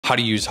How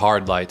to use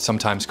hard light,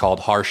 sometimes called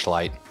harsh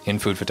light, in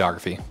food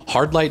photography.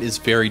 Hard light is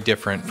very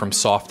different from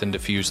soft and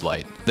diffuse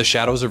light. The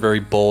shadows are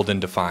very bold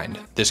and defined.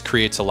 This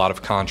creates a lot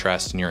of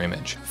contrast in your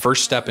image.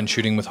 First step in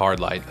shooting with hard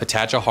light,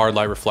 attach a hard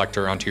light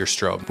reflector onto your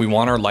strobe. We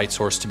want our light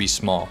source to be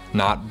small,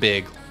 not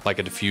big like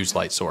a diffuse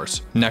light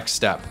source. Next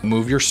step,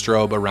 move your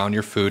strobe around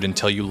your food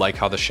until you like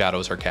how the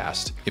shadows are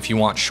cast. If you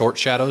want short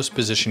shadows,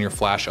 position your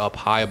flash up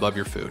high above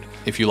your food.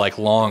 If you like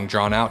long,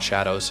 drawn out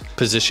shadows,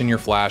 position your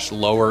flash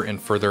lower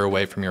and further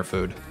away from your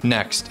food.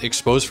 Next,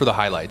 expose for the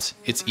highlights.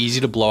 It's easy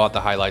to blow out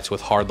the highlights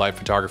with hard light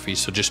photography,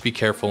 so just be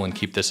careful and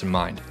keep this in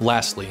mind.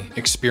 Lastly,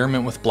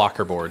 experiment with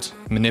blocker boards,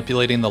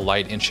 manipulating the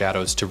light and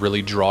shadows to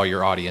really draw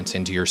your audience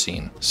into your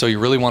scene. So you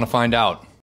really want to find out,